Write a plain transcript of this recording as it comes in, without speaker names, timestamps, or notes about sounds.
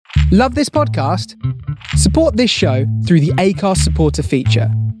Love this podcast? Support this show through the Acast supporter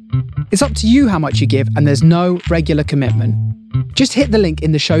feature. It's up to you how much you give, and there's no regular commitment. Just hit the link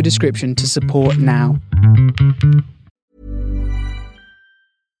in the show description to support now.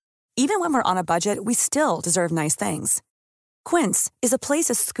 Even when we're on a budget, we still deserve nice things. Quince is a place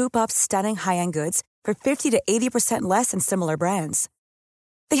to scoop up stunning high-end goods for 50 to 80% less than similar brands.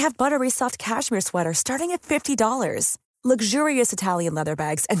 They have buttery soft cashmere sweaters starting at $50, luxurious Italian leather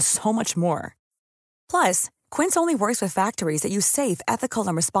bags, and so much more. Plus, Quince only works with factories that use safe, ethical,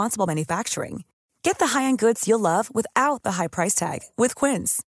 and responsible manufacturing. Get the high-end goods you'll love without the high price tag with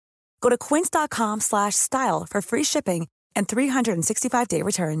Quince. Go to quince.com/style for free shipping and 365-day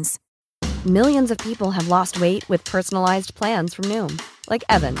returns. Millions of people have lost weight with personalized plans from Noom. Like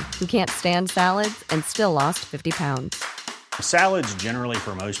Evan, who can't stand salads and still lost 50 pounds. Salads generally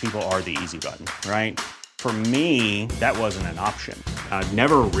for most people are the easy button, right? For me, that wasn't an option. I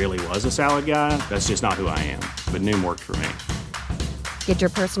never really was a salad guy. That's just not who I am. But Noom worked for me. Get your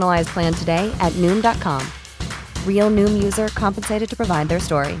personalized plan today at Noom.com. Real Noom user compensated to provide their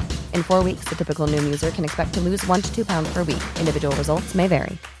story. In 4 weeks, the typical Noom user can expect to lose 1 to 2 pounds per week. Individual results may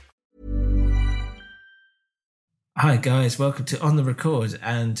vary. Hi guys, welcome to On The Record,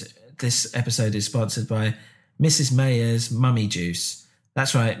 and this episode is sponsored by Mrs. Mayer's Mummy Juice.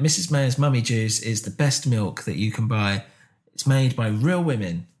 That's right, Mrs. Mayer's Mummy Juice is the best milk that you can buy. It's made by real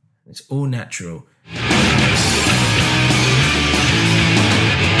women. It's all natural.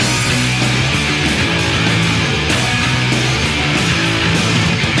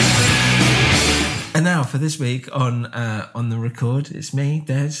 And now for this week on The Record, it's me,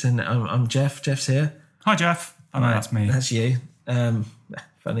 Des, and I'm Jeff. Jeff's here. Hi, Jeff. I know that's me. That's you.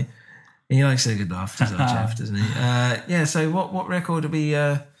 Funny. He likes a good laugh, doesn't he, Jeff, doesn't he? Yeah, so what record are we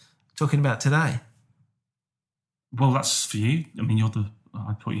talking about today? Well, that's for you. I mean, I thought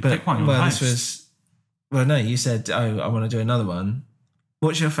you'd pick one. You're the host. No, you said, I want to do another one.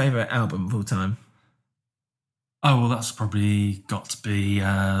 What's your favourite album of all time? Oh, well, that's probably got to be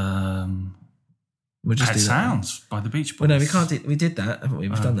We'll just Pet do that Sounds by the Beach Boys. Well, no, we can't do, we did that, haven't we?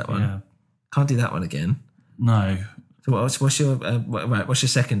 We've done that one. Yeah. Can't do that one again. No. So what's your what's your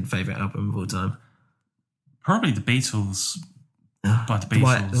second favourite album of all time? Probably the Beatles by the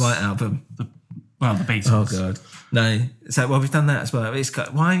Beatles. The White Album. The Beatles. Oh, God. No. So, we've done that as well.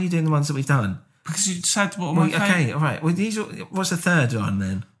 Why are you doing the ones that we've done? Because you said what my favourite... Okay, all right. Well, what's the third one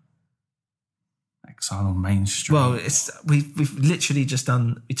then? Exile on Main Street. Well, we've literally just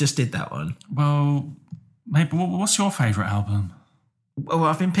did that one. Well, maybe what's your favourite album? Well,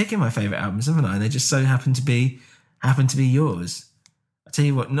 I've been picking my favourite albums, haven't I? They just so happen to be yours. I tell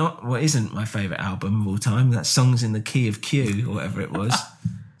you what isn't my favourite album of all time. That's Songs in the Key of Q, or whatever it was.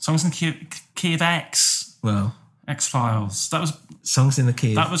 Songs in the Key of X. Well, X-Files. That was Songs in the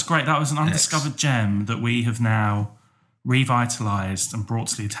Key. That was great. That was an undiscovered gem that we have now revitalised and brought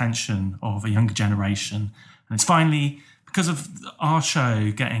to the attention of a younger generation. And it's finally, because of our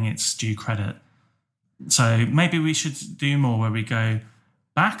show getting its due credit. So maybe we should do more where we go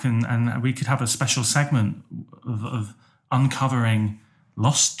back and we could have a special segment of uncovering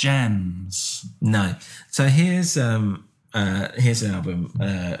lost gems. No. So here's an album.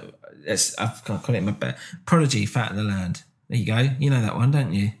 I've got it in my bed. Prodigy, Fat of the Land. There you go. You know that one,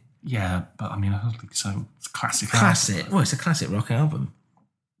 don't you? Yeah, but I mean, I don't think so. It's a classic. Classic. Well, it's a classic rock album.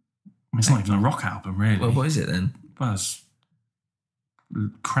 I mean, it's not even a rock album, really. Well, what is it then? Well, it's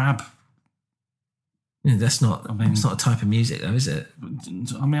Crab. Yeah, it's not a type of music, though, is it?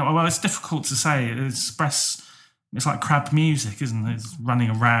 I mean, well, it's difficult to say. It's like crab music, isn't it? It's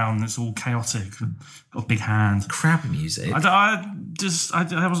running around. It's all chaotic. Got a big hand. Crab music. I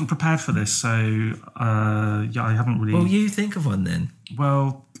wasn't prepared for this, so I haven't really. Well, you think of one then.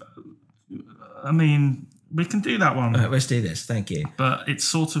 Well, I mean, we can do that one. All right, let's do this. Thank you. But it's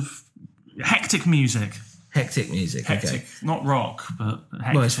sort of hectic music. Hectic music. Hectic, okay. Not rock, but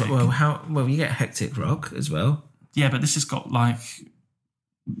hectic. Well, you get hectic rock as well. Yeah, but this has got like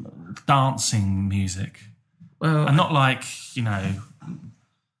dancing music. Well, and not like,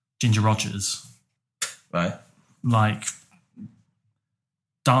 Ginger Rogers. Right. Like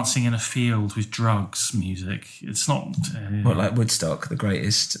dancing in a field with drugs music. It's not... like Woodstock, the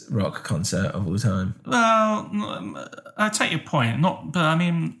greatest rock concert of all time? Well, I take your point. But I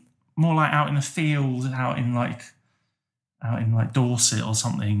mean, more like out in a field, out in Dorset or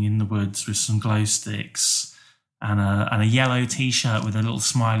something in the woods with some glow sticks and a yellow T-shirt with a little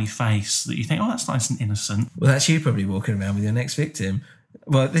smiley face that you think, oh, that's nice and innocent. Well, that's you probably walking around with your next victim.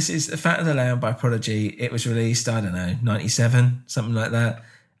 Well, this is Fat of the Land by Prodigy. It was released, 97, something like that.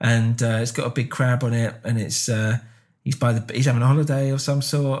 And it's got a big crab on it, and it's He's having a holiday of some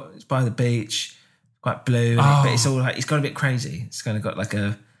sort. He's by the beach, quite blue, but it's all like, it's got a bit crazy. It's kind of got like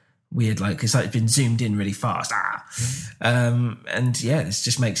a weird, like, it's like it's been zoomed in really fast. And yeah, this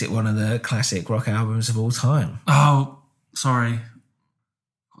just makes it one of the classic rock albums of all time. Oh, sorry.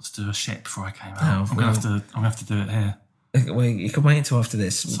 Got to do a shit before I came out. I'm gonna have to do it here. Well, you can wait until after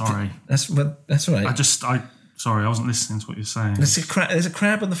this. Sorry. That's all right. Sorry, I wasn't listening to what you're saying. There's a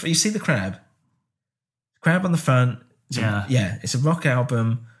crab on the front. You see the crab? Crab on the front. Yeah. It's a rock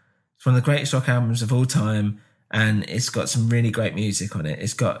album. It's one of the greatest rock albums of all time, and it's got some really great music on it.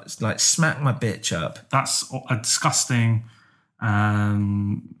 It's got like Smack My Bitch Up. That's a disgusting. I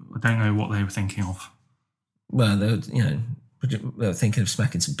don't know what they were thinking of. Well, they were thinking of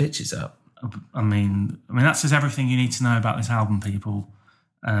smacking some bitches up. I mean that says everything you need to know about this album, people.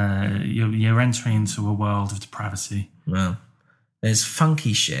 You're entering into a world of depravity. Well, there's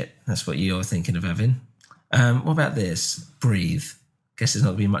funky shit. That's what you're thinking of having. What about this? Breathe. Guess there's not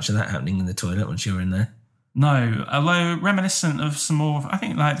going to be much of that happening in the toilet once you're in there. No, although reminiscent of some more, I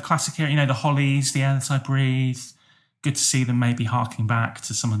think like the classic era, the Hollies, the Air That I Breathe. Good to see them maybe harking back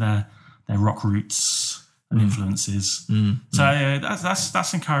to some of their rock roots and influences. So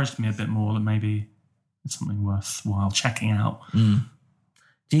that's encouraged me a bit more that maybe it's something worthwhile checking out.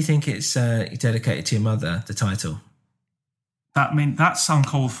 Do you think it's dedicated to your mother, the title? That's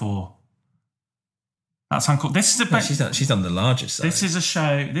uncalled for. That's uncalled. This is she's done the largest side. This is a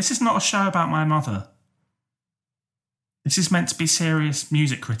show. This is not a show about my mother. This is meant to be serious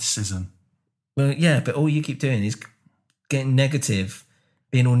music criticism. Well, yeah, but all you keep doing is getting negative,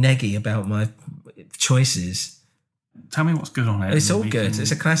 being all neggy about my choices. Tell me what's good on it. It's all good.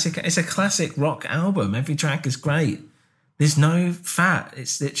 It's a classic. It's a classic rock album. Every track is great. There's no fat.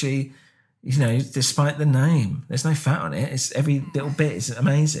 It's literally, despite the name, there's no fat on it. It's every little bit is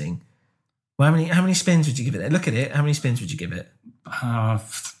amazing. Well, how many spins would you give it? Look at it. How many spins would you give it?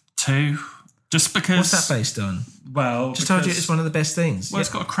 2. Just because. What's that based on? Well, just told you it's one of the best things. Well,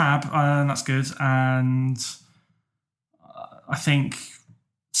 it's got a crab, and that's good. And I think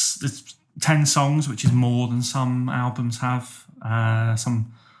it's 10 songs, which is more than some albums have.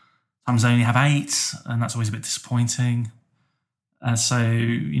 Some only have 8, and that's always a bit disappointing. So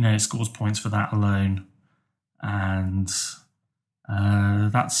it scores points for that alone, and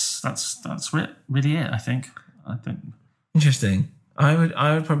that's really it. I think. Interesting. I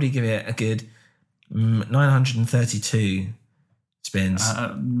would probably give it a good 932 spins.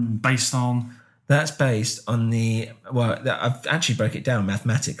 Based on? That's based on I've actually broke it down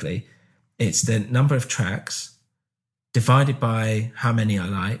mathematically. It's the number of tracks divided by how many I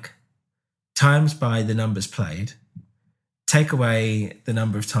like, times by the numbers played, take away the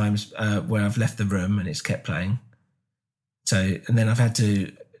number of times where I've left the room and it's kept playing. So, and then I've had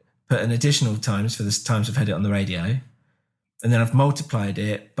to put an additional times for the times I've had it on the radio. And then I've multiplied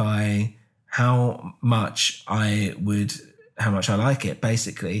it by how much I like it,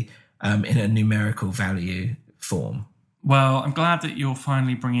 basically, in a numerical value form. Well, I'm glad that you're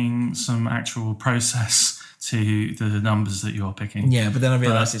finally bringing some actual process to the numbers that you're picking. Yeah, but then I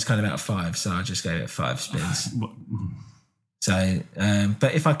realised it's kind of out of 5, so I just gave it 5 spins. So,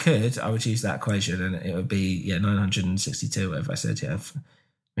 but if I could, I would use that equation, and it would be 962. Whatever I said, I've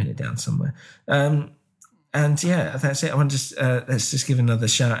written it down somewhere. And yeah, that's it. I want to just let's just give another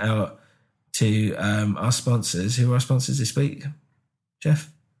shout out to our sponsors. Who are our sponsors this week, Jeff?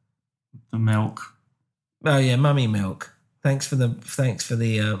 The milk. Oh yeah, Mummy Milk. Thanks for the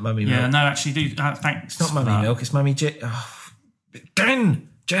Mummy Milk. Yeah, no, actually, thanks. It's not Mummy Milk. It's Mummy again,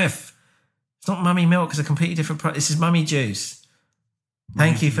 Jeff. It's not Mummy Milk. It's a completely different product. This is Mummy Juice.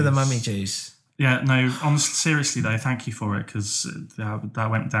 Thank you for the Mummy Juice. Yeah, no, honestly, seriously though, thank you for it, because that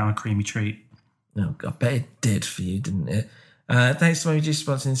went down a creamy treat. Oh, I bet it did for you, didn't it? Thanks to Mummy Juice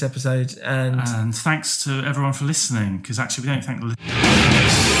for sponsoring this episode. And thanks to everyone for listening, because actually we don't thank the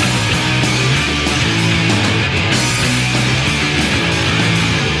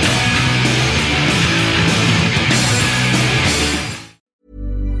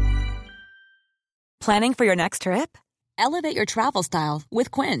Planning for your next trip? Elevate your travel style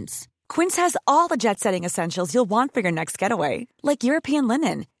with Quince. Quince has all the jet-setting essentials you'll want for your next getaway, like European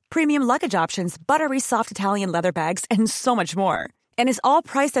linen, premium luggage options, buttery soft Italian leather bags, and so much more. And is all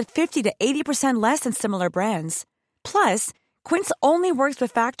priced at 50 to 80% less than similar brands. Plus, Quince only works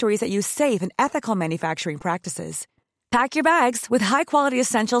with factories that use safe and ethical manufacturing practices. Pack your bags with high-quality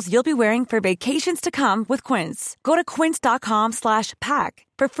essentials you'll be wearing for vacations to come with Quince. Go to quince.com/pack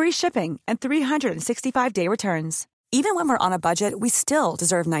for free shipping and 365-day returns. Even when we're on a budget, we still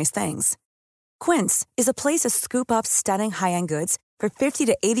deserve nice things. Quince is a place to scoop up stunning high-end goods for 50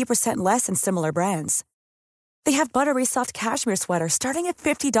 to 80% less than similar brands. They have buttery soft cashmere sweaters starting at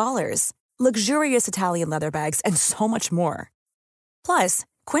 $50, luxurious Italian leather bags, and so much more. Plus,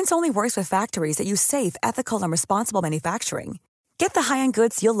 Quince only works with factories that use safe, ethical, and responsible manufacturing. Get the high-end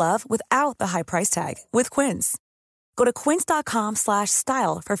goods you'll love without the high price tag with Quince. Go to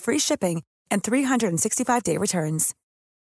quince.com/style for free shipping and 365-day returns.